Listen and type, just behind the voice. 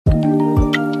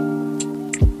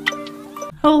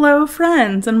Hello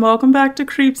friends, and welcome back to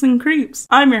Creeps and Creeps.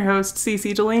 I'm your host,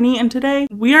 Cece Delaney, and today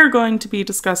we are going to be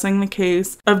discussing the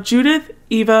case of Judith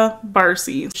Eva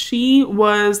Barsi. She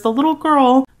was the little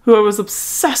girl who I was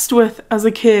obsessed with as a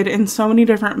kid in so many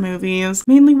different movies,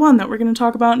 mainly one that we're going to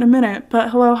talk about in a minute. But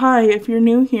hello, hi, if you're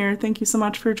new here, thank you so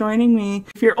much for joining me.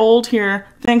 If you're old here,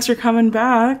 thanks for coming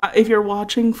back. If you're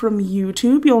watching from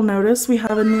YouTube, you'll notice we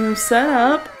have a new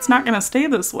setup. It's not going to stay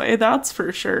this way, that's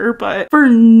for sure, but for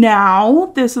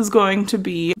now, this is going to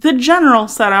be the general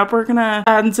setup. We're going to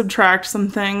add and subtract some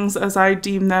things as I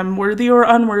deem them worthy or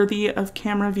unworthy of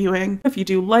camera viewing. If you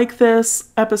do like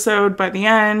this episode by the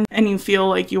end and you feel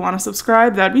like you want to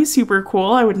subscribe, that'd be super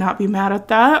cool. I would not be mad at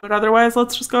that. But otherwise,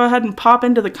 let's just go ahead and pop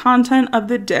into the content of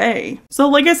the day. So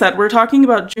like I said, we're talking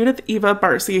about Judith Eva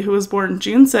Barsi, who was born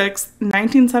June 6,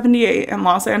 1978 in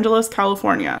Los Angeles,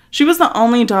 California. She was the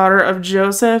only daughter of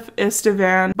József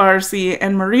Eva Barsi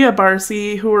and Maria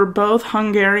Barsi, who were both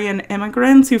Hungarian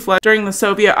immigrants who fled during the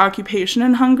Soviet occupation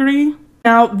in Hungary.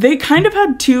 Now, they kind of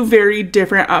had two very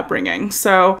different upbringings.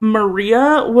 So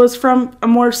Maria was from a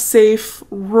more safe,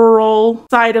 rural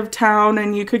side of town,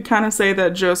 and you could kind of say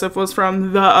that Joseph was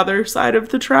from the other side of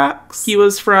the tracks. He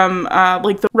was from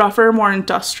like the rougher, more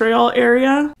industrial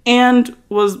area and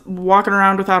was walking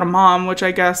around without a mom, which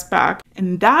I guess back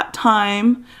in that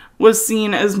time was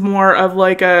seen as more of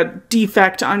like a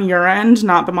defect on your end,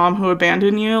 not the mom who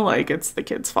abandoned you, like it's the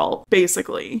kid's fault,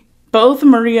 basically. Both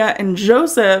Maria and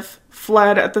Joseph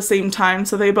fled at the same time,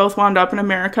 so they both wound up in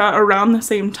America around the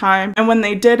same time. And when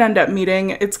they did end up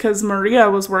meeting, it's because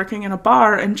Maria was working in a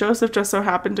bar and Joseph just so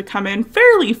happened to come in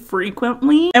fairly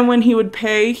frequently. And when he would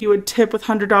pay, he would tip with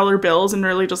 $100 bills and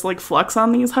really just like flex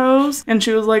on these hoes. And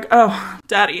she was like, oh,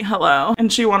 daddy, hello.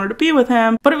 And she wanted to be with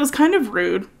him, but it was kind of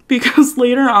rude because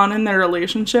later on in their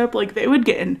relationship, like they would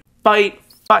get in fights.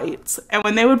 And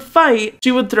when they would fight, she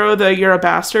would throw the "you're a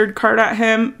bastard" card at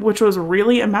him, which was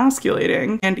really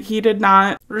emasculating. And he did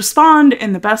not respond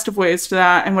in the best of ways to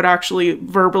that and would actually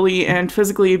verbally and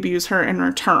physically abuse her in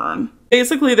return.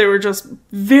 Basically, they were just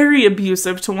very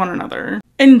abusive to one another.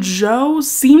 And Joe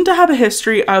seemed to have a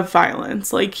history of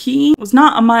violence. Like, he was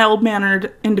not a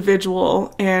mild-mannered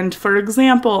individual. And for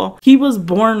example, he was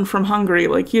born from Hungary.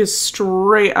 Like, he is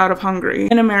straight out of Hungary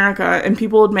in America. And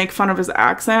people would make fun of his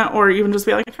accent or even just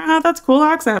be like, ah, that's a cool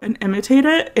accent, and imitate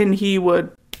it. And he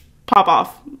would pop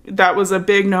off. That was a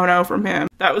big no-no from him.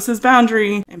 That was his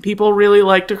boundary, and people really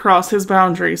liked to cross his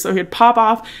boundary, so he'd pop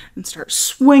off and start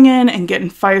swinging and get in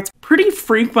fights pretty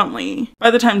frequently.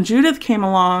 By the time Judith came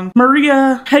along,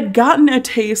 Maria had gotten a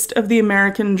taste of the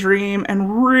American dream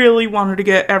and really wanted to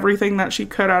get everything that she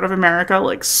could out of America,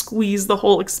 like squeeze the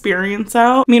whole experience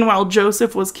out. Meanwhile,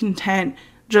 Joseph was content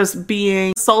just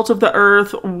being salt of the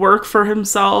earth, work for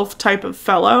himself type of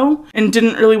fellow, and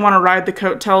didn't really want to ride the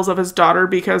coattails of his daughter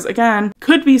because, again,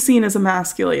 could be seen as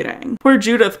emasculating. Poor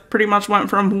Judith pretty much went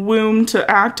from womb to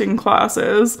acting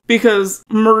classes because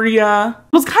Maria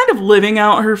was kind of living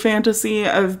out her fantasy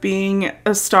of being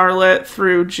a starlet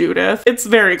through Judith. It's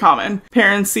very common.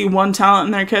 Parents see one talent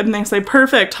in their kid and they say,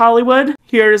 perfect, Hollywood,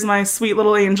 here's my sweet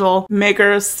little angel, make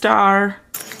her a star.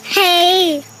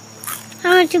 Hey!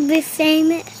 I want to be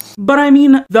famous. But I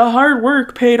mean, the hard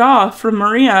work paid off for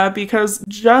Maria because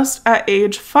just at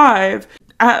age 5,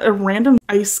 at a random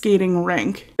ice skating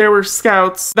rink, there were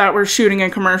scouts that were shooting a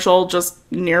commercial just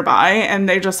nearby, and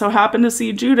they just so happened to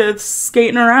see Judith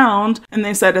skating around, and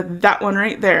they said, that one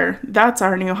right there, that's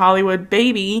our new Hollywood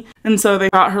baby. And so they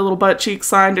got her little butt cheek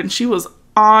signed, and she was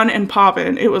on and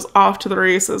poppin'. It was off to the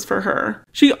races for her.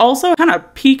 She also kind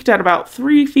of peaked at about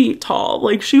 3 feet tall.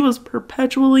 Like, she was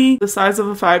perpetually the size of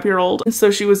a 5-year-old. So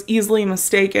she was easily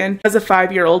mistaken as a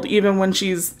 5-year-old even when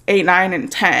she's 8, 9, and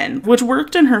 10, which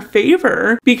worked in her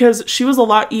favor because she was a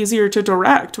lot easier to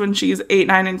direct when she's 8,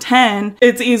 9, and 10.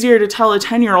 It's easier to tell a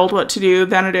 10-year-old what to do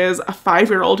than it is a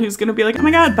 5-year-old who's gonna be like, oh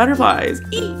my god, butterflies.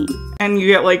 Eee. And you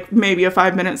get like maybe a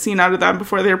 5-minute scene out of them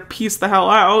before they're pieced the hell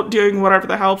out doing whatever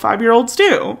the hell 5-year-olds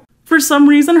do. For some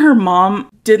reason, her mom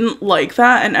didn't like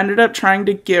that and ended up trying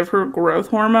to give her growth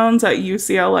hormones at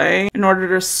UCLA in order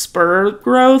to spur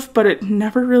growth, but it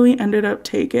never really ended up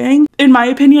taking. In my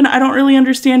opinion, I don't really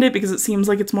understand it because it seems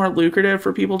like it's more lucrative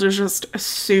for people to just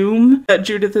assume that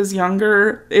Judith is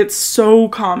younger. It's so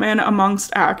common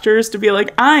amongst actors to be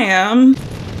like, I am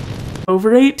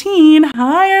over 18,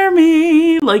 hire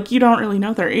me. Like, you don't really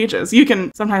know their ages. You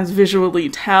can sometimes visually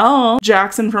tell.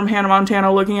 Jackson from Hannah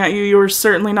Montana looking at you, you were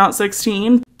certainly not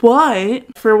 16, but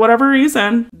for whatever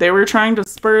reason, they were trying to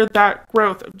spur that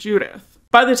growth of Judith.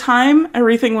 By the time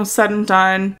everything was said and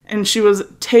done and she was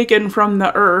taken from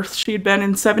the earth, she'd been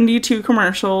in 72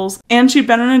 commercials and she'd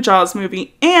been in a Jaws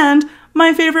movie and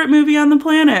my favorite movie on the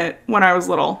planet when I was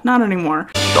little. Not anymore.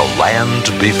 The Land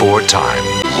Before Time.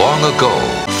 Long ago,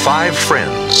 5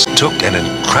 friends took an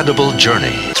incredible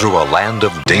journey through a land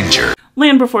of danger.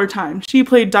 Land Before Time. She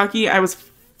played Ducky. I was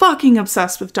fucking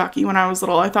obsessed with Ducky when I was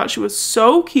little. I thought she was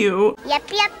so cute. Yep.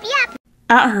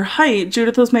 At her height,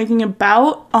 Judith was making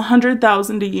about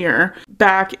 $100,000 a year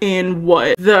back in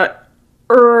the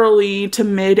early to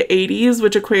mid 80s,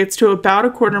 which equates to about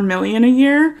 $250,000 a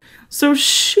year. So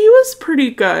she was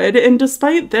pretty good, and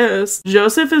despite this,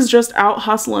 József is just out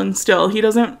hustling still. He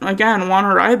doesn't, again, want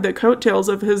to ride the coattails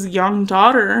of his young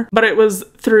daughter, but it was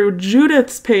through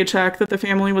Judith's paycheck that the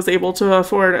family was able to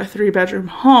afford a 3-bedroom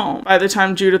home by the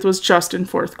time Judith was just in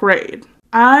 4th grade.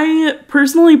 I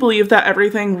personally believe that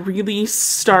everything really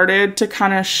started to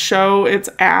kind of show its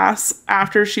ass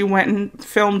after she went and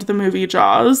filmed the movie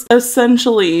Jaws.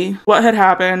 Essentially, what had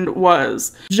happened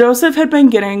was József had been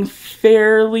getting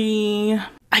fairly...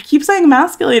 I keep saying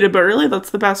emasculated, but really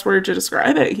that's the best word to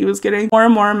describe it. He was getting more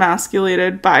and more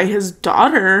emasculated by his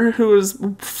daughter, who was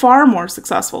far more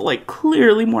successful, like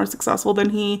clearly more successful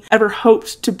than he ever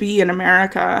hoped to be in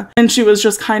America. And she was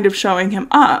just kind of showing him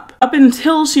up. Up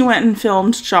until she went and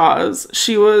filmed Jaws,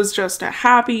 she was just a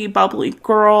happy, bubbly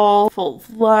girl, full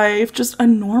of life, just a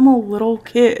normal little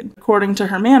kid, according to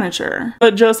her manager.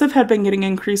 But József had been getting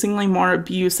increasingly more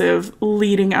abusive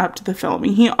leading up to the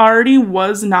filming. He already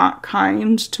was not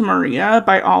kind to Maria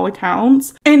by all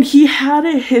accounts, and he had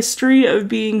a history of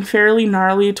being fairly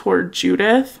gnarly toward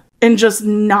Judith and just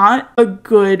not a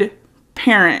good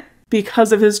parent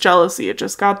because of his jealousy. It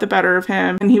just got the better of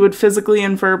him, and he would physically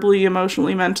and verbally,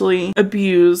 emotionally, mentally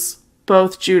abuse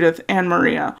both Judith and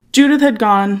Maria. Judith had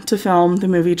gone to film the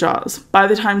movie Jaws. By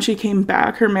the time she came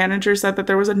back, her manager said that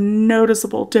there was a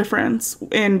noticeable difference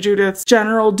in Judith's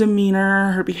general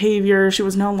demeanor, her behavior. She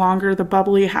was no longer the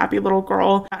bubbly, happy little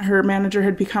girl that her manager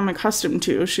had become accustomed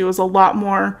to. She was a lot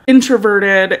more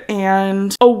introverted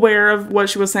and aware of what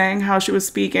she was saying, how she was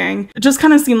speaking. It just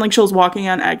kind of seemed like she was walking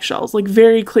on eggshells. Like,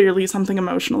 very clearly something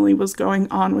emotionally was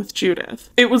going on with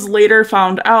Judith. It was later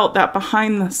found out that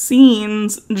behind the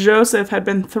scenes, József had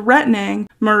been threatening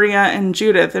Maria and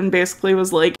Judith and basically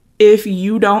was like, if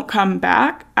you don't come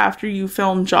back after you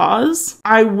film Jaws,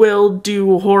 I will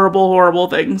do horrible, horrible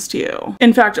things to you.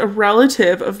 In fact, a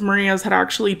relative of Maria's had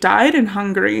actually died in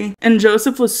Hungary, and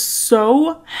József was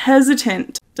so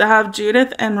hesitant to have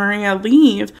Judith and Maria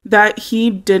leave that he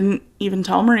didn't even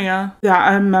tell Maria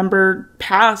that a member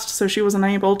passed, so she wasn't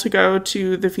able to go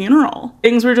to the funeral.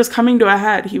 Things were just coming to a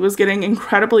head. He was getting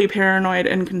incredibly paranoid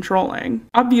and controlling.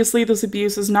 Obviously, this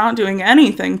abuse is not doing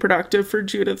anything productive for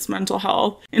Judith's mental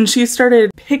health, and she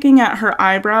started picking at her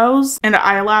eyebrows and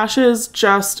eyelashes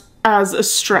just as a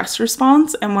stress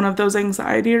response and one of those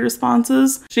anxiety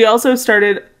responses. She also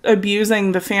started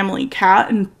abusing the family cat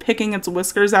and picking its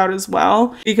whiskers out as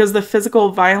well, because the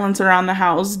physical violence around the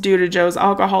house due to Joe's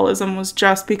alcoholism was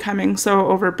just becoming so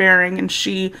overbearing, and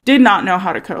she did not know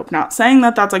how to cope. Not saying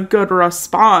that that's a good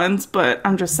response, but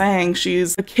I'm just saying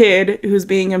she's a kid who's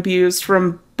being abused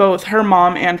from both her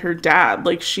mom and her dad.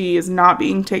 Like, she is not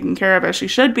being taken care of as she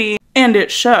should be. And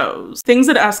it shows. Things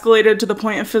had escalated to the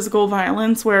point of physical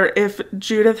violence where if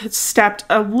Judith had stepped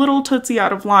a little tootsie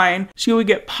out of line, she would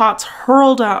get pots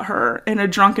hurled at her in a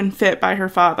drunken fit by her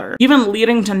father, even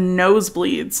leading to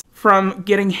nosebleeds from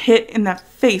getting hit in the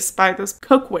face by this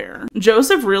cookware.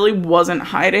 József really wasn't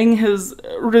hiding his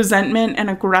resentment and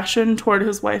aggression toward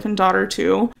his wife and daughter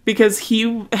too, because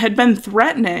he had been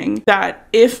threatening that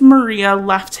if Maria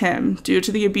left him due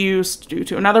to the abuse, due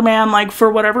to another man, like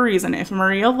for whatever reason, if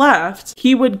Maria left,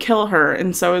 he would kill her.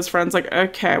 And so his friend's like,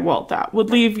 okay, well, that would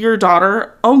leave your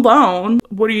daughter alone.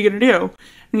 What are you gonna do?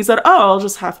 And he said, oh, I'll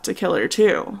just have to kill her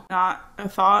too. Not a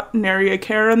thought, nary a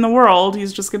care in the world.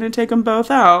 He's just gonna take them both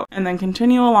out and then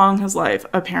continue along his life,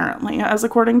 apparently, as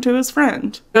according to his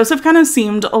friend. József kind of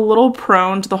seemed a little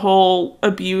prone to the whole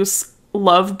abuse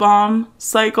love bomb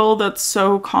cycle that's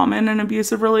so common in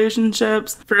abusive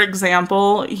relationships. For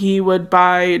example, he would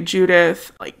buy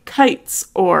Judith like kites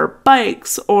or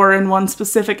bikes, or in one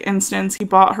specific instance, he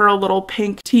bought her a little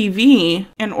pink TV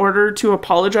in order to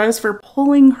apologize for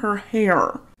pulling her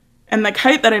hair. And the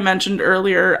kite that I mentioned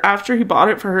earlier, after he bought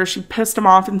it for her, she pissed him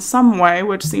off in some way,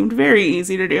 which seemed very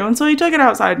easy to do, and so he took it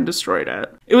outside and destroyed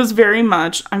it. It was very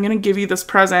much, I'm gonna give you this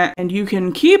present and you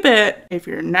can keep it if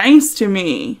you're nice to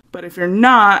me, but if you're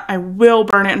not, I will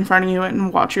burn it in front of you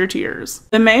and watch your tears.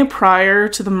 The May prior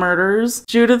to the murders,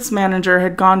 Judith's manager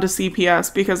had gone to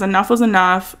CPS because enough was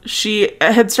enough. She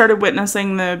had started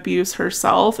witnessing the abuse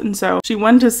herself, and so she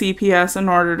went to CPS in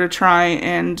order to try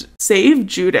and save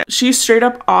Judith. She straight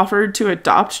up offered to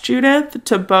adopt Judith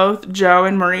to both Joe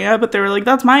and Maria, but they were like,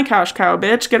 that's my cash cow,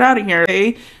 bitch, get out of here.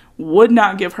 They would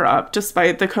not give her up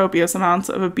despite the copious amounts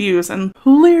of abuse and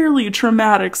clearly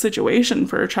traumatic situation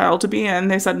for a child to be in.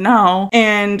 They said no.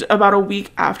 And about a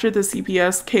week after the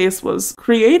CPS case was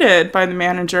created by the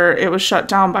manager, it was shut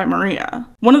down by Maria.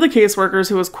 One of the caseworkers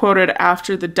who was quoted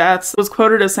after the deaths was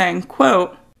quoted as saying,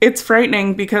 quote, "It's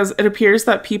frightening because it appears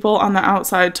that people on the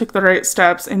outside took the right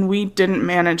steps and we didn't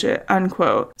manage it,"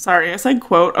 unquote. Sorry, I said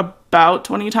quote about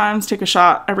 20 times. Take a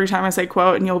shot every time I say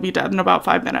quote and you'll be dead in about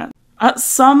 5 minutes. At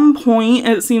some point,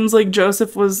 it seems like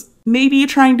Joseph was maybe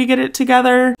trying to get it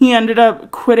together. He ended up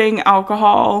quitting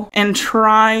alcohol and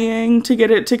trying to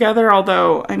get it together,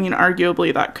 although, I mean,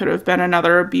 arguably that could have been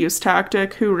another abuse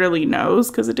tactic. Who really knows?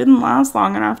 Because it didn't last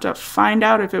long enough to find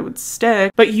out if it would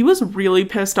stick. But he was really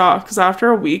pissed off because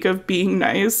after a week of being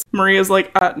nice, Maria's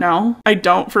like, no, I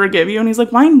don't forgive you. And he's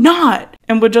like, why not?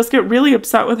 And would just get really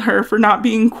upset with her for not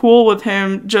being cool with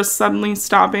him, just suddenly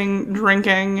stopping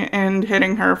drinking and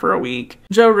hitting her for a week.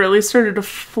 Joe really started to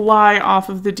fly off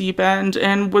of the deep end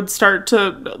and would start to,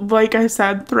 like I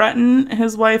said, threaten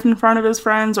his wife in front of his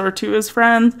friends or to his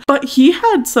friends. But he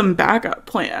had some backup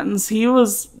plans. He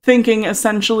was thinking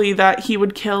essentially that he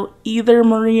would kill either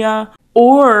Maria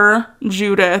or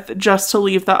Judith just to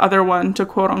leave the other one to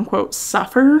quote unquote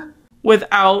suffer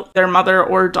without their mother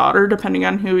or daughter, depending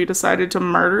on who he decided to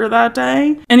murder that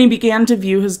day. And he began to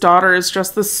view his daughter as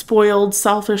just the spoiled,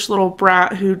 selfish little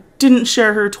brat who didn't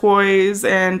share her toys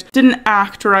and didn't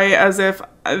act right, as if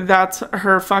that's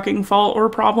her fucking fault or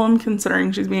problem,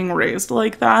 considering she's being raised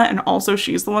like that, and also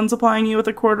she's the one supplying you with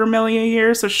 $250,000 a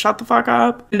year, so shut the fuck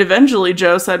up. And eventually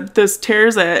Joe said, this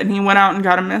tears it, and he went out and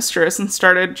got a mistress and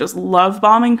started just love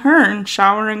bombing her and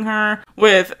showering her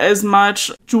with as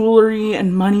much jewelry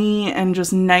and money and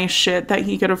just nice shit that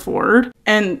he could afford.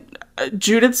 And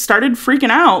Judith started freaking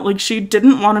out. Like, she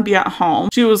didn't want to be at home.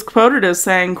 She was quoted as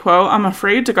saying, quote, "I'm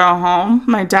afraid to go home.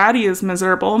 My daddy is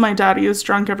miserable. My daddy is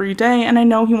drunk every day, and I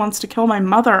know he wants to kill my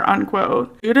mother,"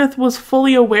 unquote. Judith was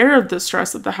fully aware of the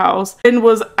stress of the house and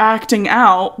was acting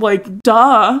out. Like,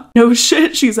 duh. No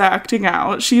shit, she's acting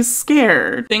out. She's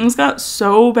scared. Things got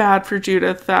so bad for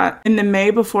Judith that in the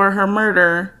May before her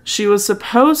murder, she was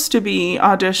supposed to be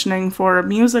auditioning for a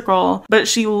musical, but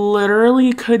she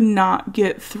literally could not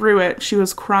get through it. She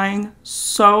was crying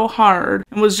so hard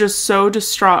and was just so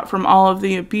distraught from all of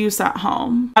the abuse at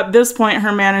home. At this point,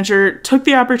 her manager took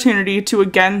the opportunity to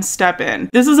again step in.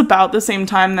 This is about the same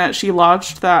time that she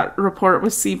lodged that report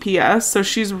with CPS, so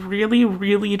she's really,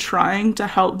 really trying to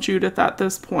help Judith at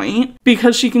this point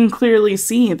because she can clearly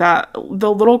see that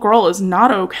the little girl is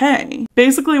not okay.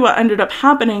 Basically, what ended up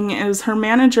happening is her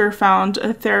manager found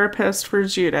a therapist for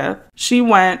Judith. She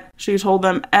went, she told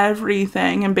them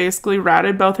everything and basically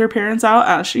ratted both her parents out,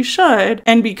 as she should.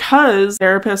 And because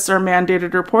therapists are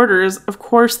mandated reporters, of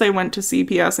course they went to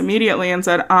CPS immediately and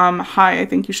said, hi, I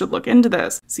think you should look into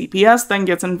this. CPS then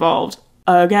gets involved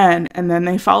again, and then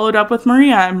they followed up with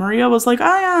Maria, and Maria was like,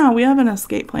 oh yeah, we have an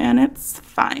escape plan, it's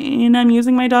fine, I'm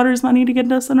using my daughter's money to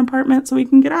get us an apartment so we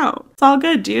can get out. It's all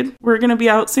good, dude, we're gonna be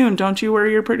out soon, don't you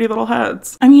worry your pretty little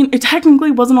heads. I mean, it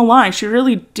technically wasn't a lie, she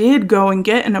really did go and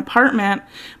get an apartment,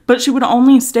 but she would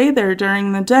only stay there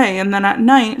during the day, and then at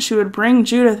night she would bring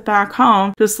Judith back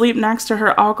home to sleep next to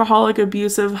her alcoholic,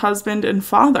 abusive husband and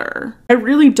father. I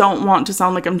really don't want to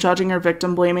sound like I'm judging or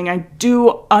victim blaming. I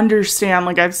do understand,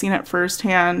 like I've seen it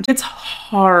firsthand. It's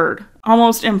hard,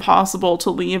 almost impossible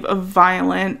to leave a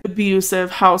violent,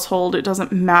 abusive household. It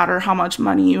doesn't matter how much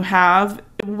money you have.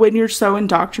 When you're so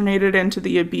indoctrinated into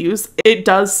the abuse, it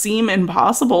does seem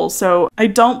impossible. So I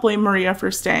don't blame Maria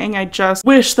for staying. I just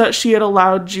wish that she had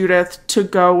allowed Judith to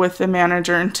go with the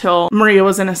manager until Maria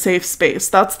was in a safe space.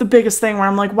 That's the biggest thing where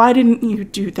I'm like, why didn't you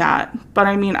do that? But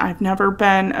I mean, I've never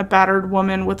been a battered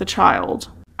woman with a child.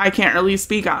 I can't really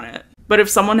speak on it. But if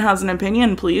someone has an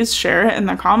opinion, please share it in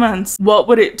the comments. What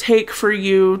would it take for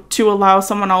you to allow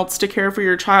someone else to care for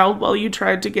your child while you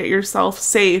tried to get yourself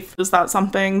safe? Is that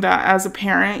something that as a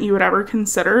parent you would ever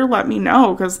consider? Let me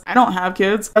know, because I don't have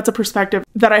kids. That's a perspective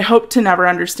that I hope to never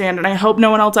understand, and I hope no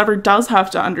one else ever does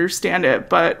have to understand it.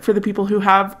 But for the people who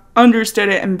have understood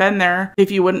it and been there,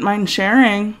 if you wouldn't mind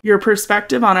sharing your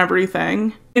perspective on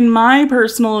everything. In my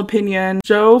personal opinion,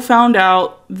 Joe found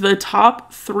out the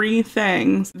top 3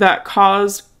 things that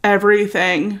caused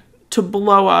everything to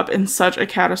blow up in such a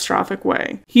catastrophic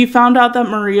way. He found out that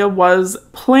Maria was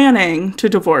planning to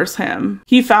divorce him.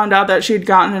 He found out that she had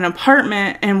gotten an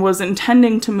apartment and was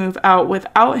intending to move out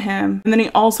without him. And then he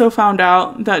also found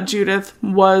out that Judith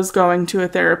was going to a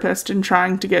therapist and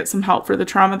trying to get some help for the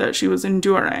trauma that she was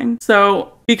enduring.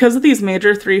 So because of these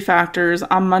major 3 factors,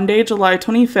 on Monday, July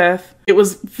 25th, it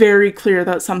was very clear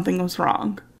that something was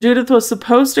wrong. Judith was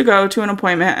supposed to go to an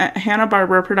appointment at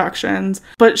Hanna-Barbera Productions,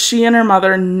 but she and her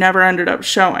mother never ended up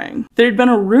showing. There'd been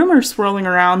a rumor swirling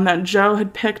around that Joe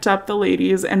had picked up the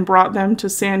ladies and brought them to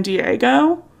San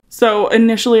Diego. So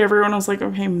initially everyone was like,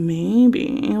 okay,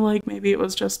 maybe it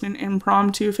was just an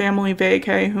impromptu family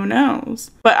vacay, who knows?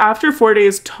 But after 4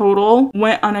 days total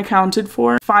went unaccounted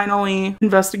for, finally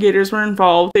investigators were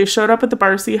involved. They showed up at the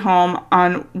Barsi home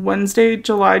on Wednesday,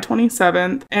 July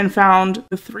 27th and found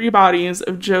the 3 bodies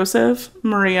of Joseph,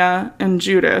 Maria, and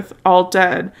Judith all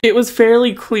dead. It was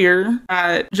fairly clear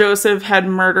that Joseph had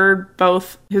murdered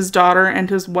both his daughter and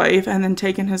his wife and then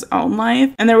taken his own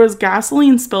life. And there was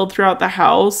gasoline spilled throughout the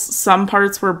house. Some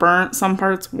parts were burnt, some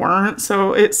parts weren't.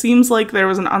 So it seems like there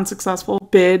was an unsuccessful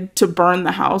bid to burn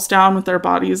the house down with their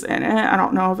bodies in it. I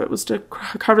don't know if it was to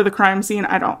cover the crime scene.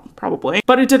 Probably.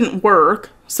 But it didn't work.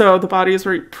 So the bodies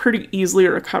were pretty easily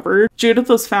recovered. Judith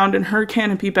was found in her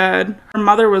canopy bed. Her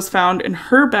mother was found in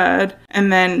her bed.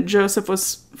 And then Joseph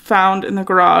was found in the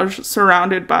garage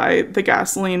surrounded by the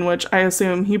gasoline, which I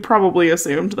assume he probably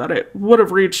assumed that it would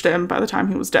have reached him by the time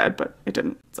he was dead, but it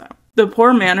didn't. So the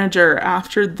poor manager,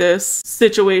 after this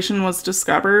situation was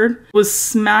discovered, was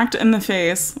smacked in the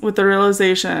face with the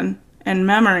realization and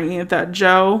memory that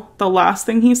Joe, the last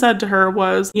thing he said to her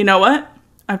was, you know what?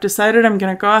 I've decided I'm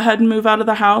going to go ahead and move out of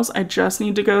the house. I just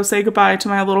need to go say goodbye to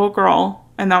my little girl.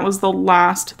 And that was the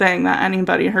last thing that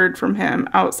anybody heard from him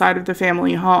outside of the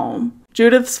family home.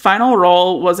 Judith's final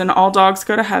role was in All Dogs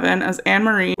Go to Heaven as Anne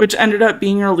Marie, which ended up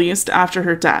being released after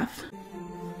her death.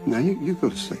 Now you go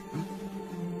to sleep. Huh?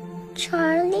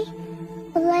 Charlie,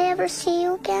 will I ever see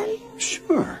you again?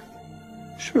 Sure.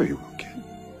 Sure you will, kid.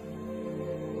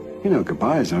 You know,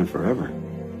 goodbyes aren't forever.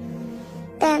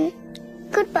 Then,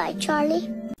 goodbye, Charlie.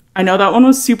 I know that one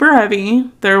was super heavy.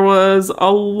 There was a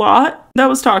lot that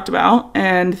was talked about,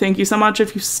 and thank you so much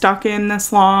if you stuck in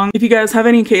this long. If you guys have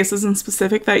any cases in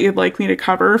specific that you'd like me to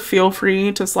cover, feel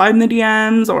free to slide in the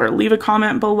DMs or leave a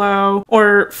comment below,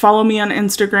 or follow me on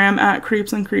Instagram at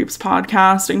Creeps and Creeps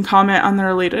Podcast and comment on the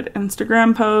related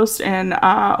Instagram post, and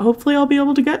hopefully I'll be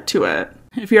able to get to it.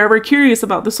 If you're ever curious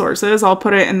about the sources, I'll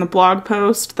put it in the blog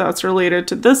post that's related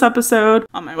to this episode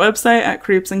on my website at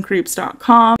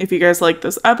creepsandcreeps.com. If you guys like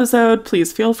this episode,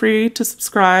 please feel free to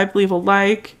subscribe, leave a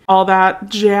like, all that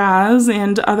jazz,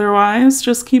 and otherwise,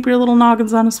 just keep your little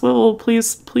noggins on a swivel.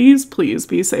 Please, please, please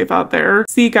be safe out there.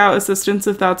 Seek out assistance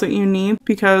if that's what you need,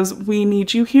 because we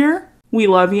need you here. We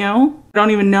love you. I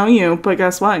don't even know you, but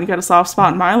guess what? You got a soft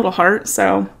spot in my little heart,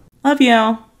 so love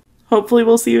you. Hopefully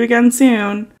we'll see you again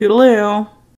soon. Toodaloo.